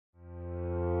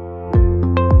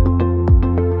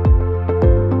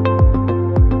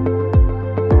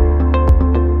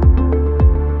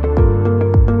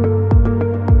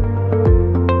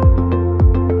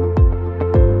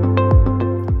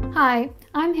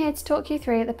here to talk you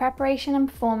through the preparation and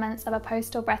performance of a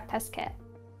postal breath test kit.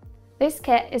 This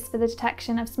kit is for the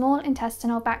detection of small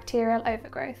intestinal bacterial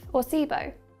overgrowth, or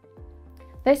SIBO.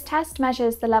 This test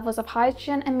measures the levels of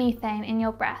hydrogen and methane in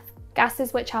your breath,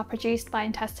 gases which are produced by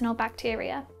intestinal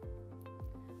bacteria.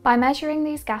 By measuring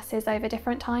these gases over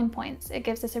different time points, it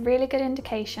gives us a really good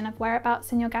indication of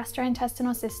whereabouts in your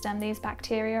gastrointestinal system these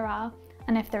bacteria are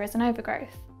and if there is an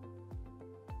overgrowth.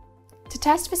 To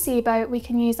test for SIBO, we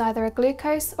can use either a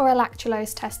glucose or a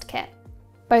lactulose test kit.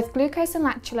 Both glucose and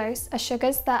lactulose are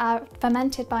sugars that are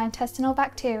fermented by intestinal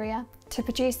bacteria to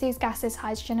produce these gases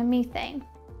hydrogen and methane.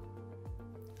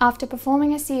 After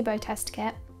performing a SIBO test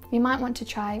kit, you might want to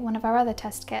try one of our other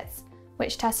test kits,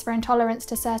 which tests for intolerance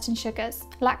to certain sugars,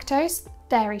 lactose,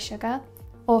 dairy sugar,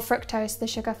 or fructose, the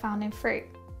sugar found in fruit.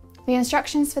 The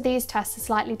instructions for these tests are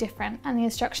slightly different, and the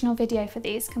instructional video for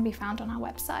these can be found on our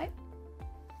website.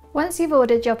 Once you've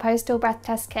ordered your postal breath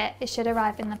test kit, it should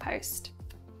arrive in the post.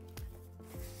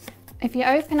 If you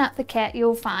open up the kit,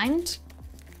 you'll find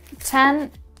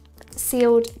 10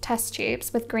 sealed test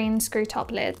tubes with green screw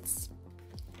top lids,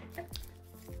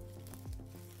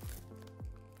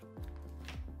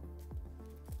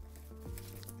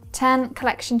 10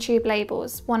 collection tube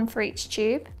labels, one for each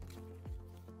tube,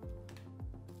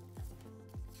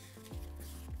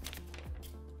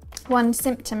 one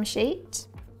symptom sheet,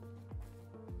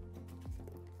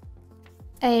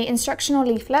 an instructional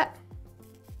leaflet,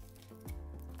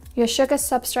 your sugar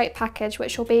substrate package,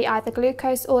 which will be either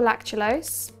glucose or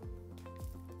lactulose,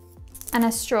 and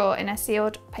a straw in a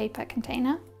sealed paper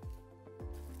container.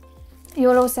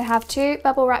 You'll also have 2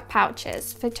 bubble wrap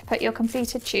pouches to put your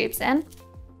completed tubes in,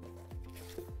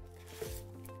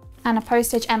 and a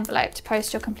postage envelope to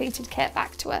post your completed kit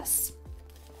back to us.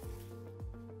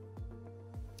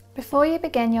 Before you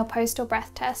begin your postal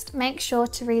breath test, make sure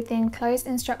to read the enclosed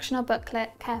instructional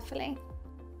booklet carefully.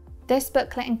 This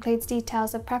booklet includes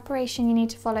details of preparation you need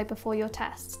to follow before your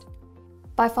test.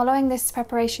 By following this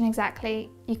preparation exactly,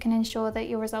 you can ensure that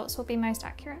your results will be most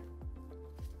accurate.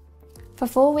 For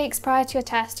 4 weeks prior to your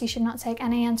test, you should not take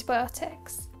any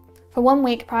antibiotics. For 1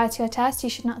 week prior to your test, you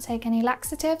should not take any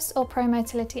laxatives or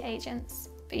pro-motility agents,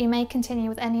 but you may continue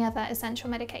with any other essential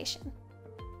medication.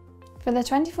 For the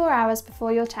 24 hours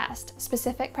before your test,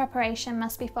 specific preparation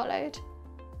must be followed.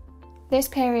 This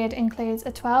period includes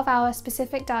a 12-hour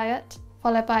specific diet,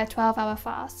 followed by a 12-hour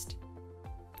fast.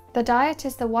 The diet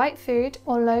is the white food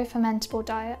or low fermentable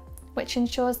diet, which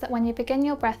ensures that when you begin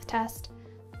your breath test,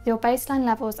 your baseline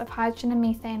levels of hydrogen and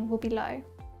methane will be low.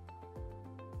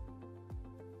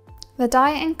 The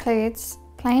diet includes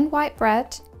plain white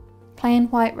bread, plain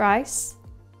white rice,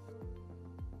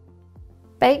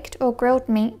 baked or grilled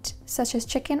meat such as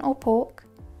chicken or pork,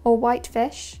 or white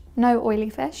fish, no oily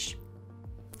fish,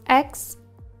 eggs,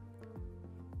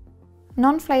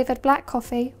 non-flavoured black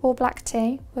coffee or black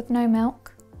tea with no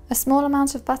milk, a small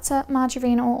amount of butter,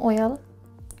 margarine or oil,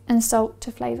 and salt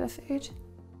to flavour food.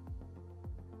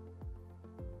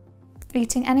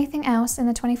 Eating anything else in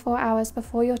the 24 hours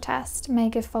before your test may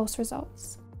give false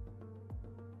results.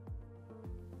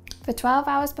 For 12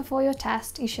 hours before your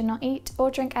test, you should not eat or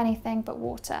drink anything but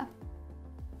water.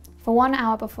 For 1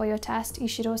 hour before your test, you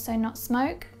should also not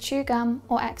smoke, chew gum,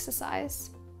 or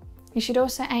exercise. You should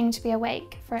also aim to be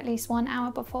awake for at least 1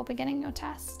 hour before beginning your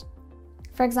test.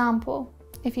 For example,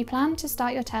 if you plan to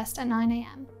start your test at 9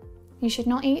 AM, you should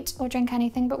not eat or drink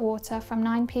anything but water from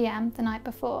 9 PM the night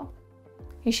before.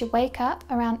 You should wake up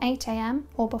around 8 AM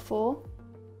or before,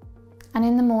 and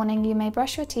in the morning you may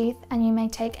brush your teeth and you may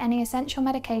take any essential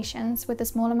medications with a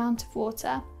small amount of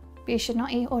water, but you should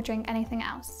not eat or drink anything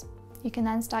else. You can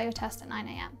then start your test at 9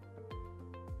 AM.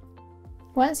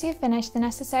 Once you've finished the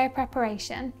necessary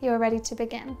preparation, you are ready to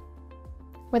begin.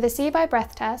 With a SIBO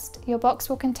breath test, your box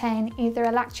will contain either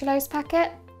a lactulose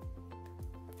packet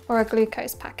or a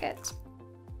glucose packet.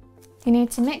 You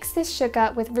need to mix this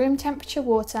sugar with room temperature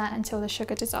water until the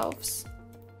sugar dissolves.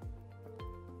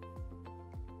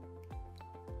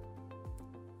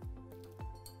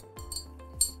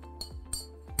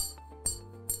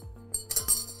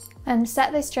 Then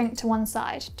set this drink to one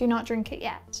side. Do not drink it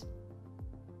yet.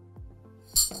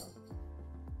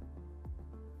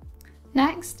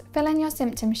 Next, fill in your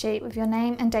symptom sheet with your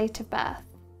name and date of birth.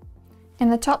 In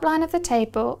the top line of the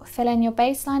table, fill in your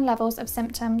baseline levels of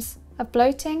symptoms of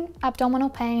bloating, abdominal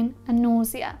pain, and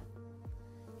nausea.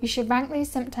 You should rank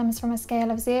these symptoms from a scale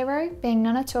of 0 being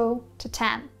none at all to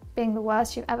 10 being the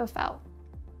worst you've ever felt.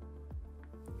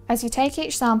 As you take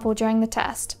each sample during the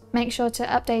test, make sure to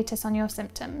update us on your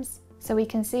symptoms so we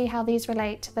can see how these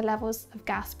relate to the levels of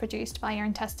gas produced by your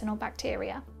intestinal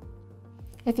bacteria.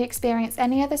 If you experience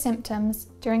any other symptoms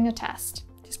during your test,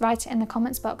 just write it in the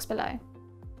comments box below.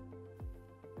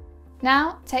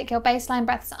 Now, take your baseline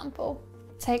breath sample.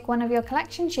 Take one of your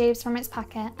collection tubes from its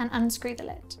packet and unscrew the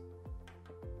lid.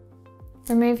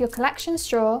 Remove your collection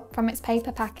straw from its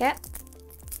paper packet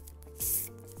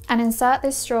and insert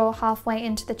this straw halfway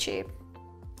into the tube.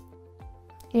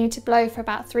 You need to blow for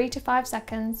about 3 to 5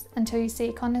 seconds until you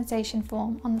see condensation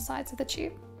form on the sides of the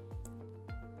tube.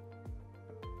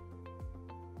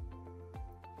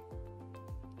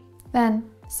 Then,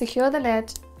 secure the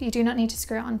lid, but you do not need to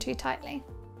screw it on too tightly.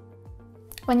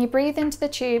 When you breathe into the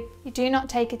tube, you do not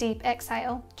take a deep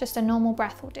exhale, just a normal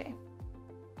breath will do.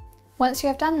 Once you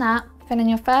have done that, fill in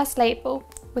your first label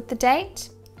with the date,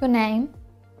 your name,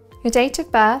 your date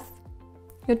of birth,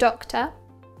 your doctor,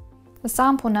 the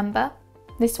sample number,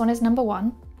 this one is number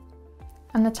 1,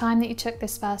 and the time that you took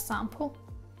this first sample.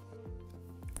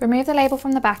 Remove the label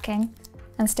from the backing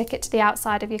and stick it to the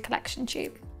outside of your collection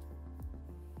tube.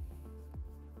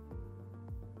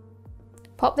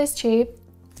 Pop this tube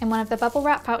in one of the bubble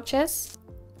wrap pouches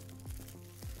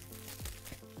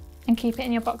and keep it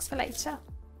in your box for later.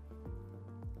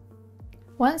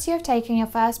 Once you have taken your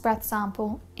first breath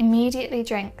sample, immediately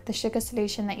drink the sugar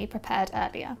solution that you prepared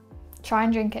earlier. Try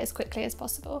and drink it as quickly as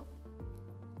possible.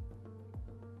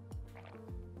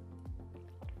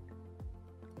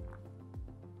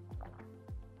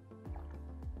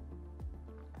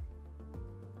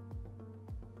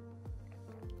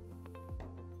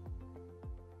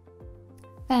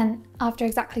 Then, after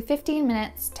exactly 15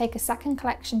 minutes, take a second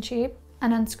collection tube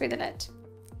and unscrew the lid.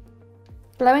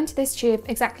 Blow into this tube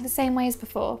exactly the same way as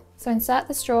before, so insert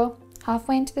the straw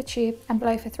halfway into the tube and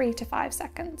blow for 3 to 5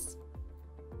 seconds.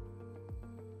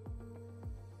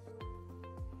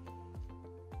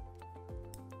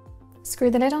 Screw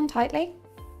the lid on tightly,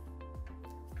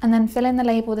 and then fill in the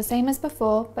label the same as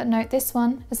before, but note this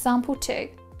one as sample 2,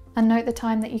 and note the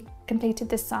time that you completed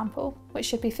this sample, which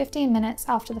should be 15 minutes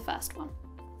after the first one.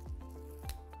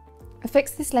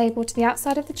 Affix this label to the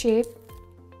outside of the tube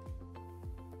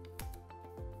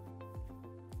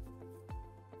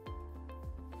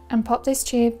and pop this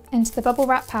tube into the bubble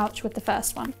wrap pouch with the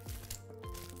first one.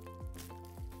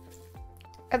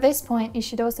 At this point, you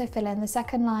should also fill in the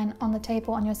second line on the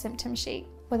table on your symptom sheet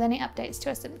with any updates to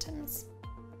your symptoms.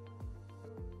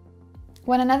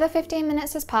 When another 15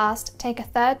 minutes has passed, take a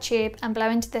third tube and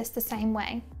blow into this the same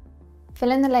way.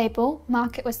 Fill in the label,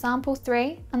 mark it with sample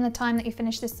 3 and the time that you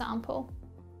finished this sample.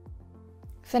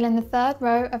 Fill in the third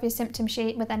row of your symptom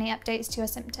sheet with any updates to your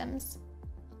symptoms.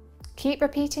 Keep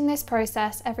repeating this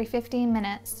process every 15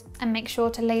 minutes and make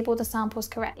sure to label the samples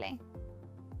correctly.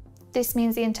 This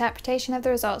means the interpretation of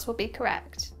the results will be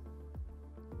correct.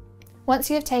 Once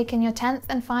you have taken your 10th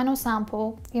and final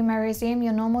sample, you may resume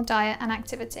your normal diet and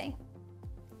activity.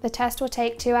 The test will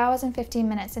take 2 hours and 15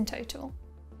 minutes in total.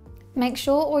 Make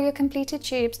sure all your completed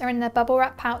tubes are in their bubble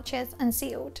wrap pouches and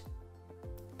sealed.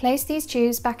 Place these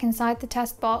tubes back inside the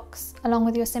test box along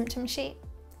with your symptom sheet,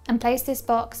 and place this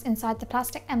box inside the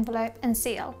plastic envelope and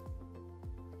seal.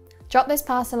 Drop this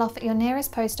parcel off at your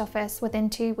nearest post office within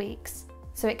 2 weeks,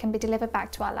 so it can be delivered back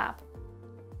to our lab.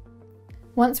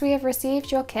 Once we have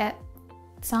received your kit,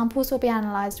 samples will be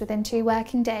analysed within 2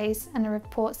 working days and a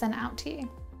report sent out to you.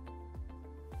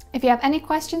 If you have any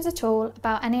questions at all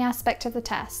about any aspect of the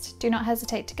test, do not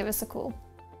hesitate to give us a call.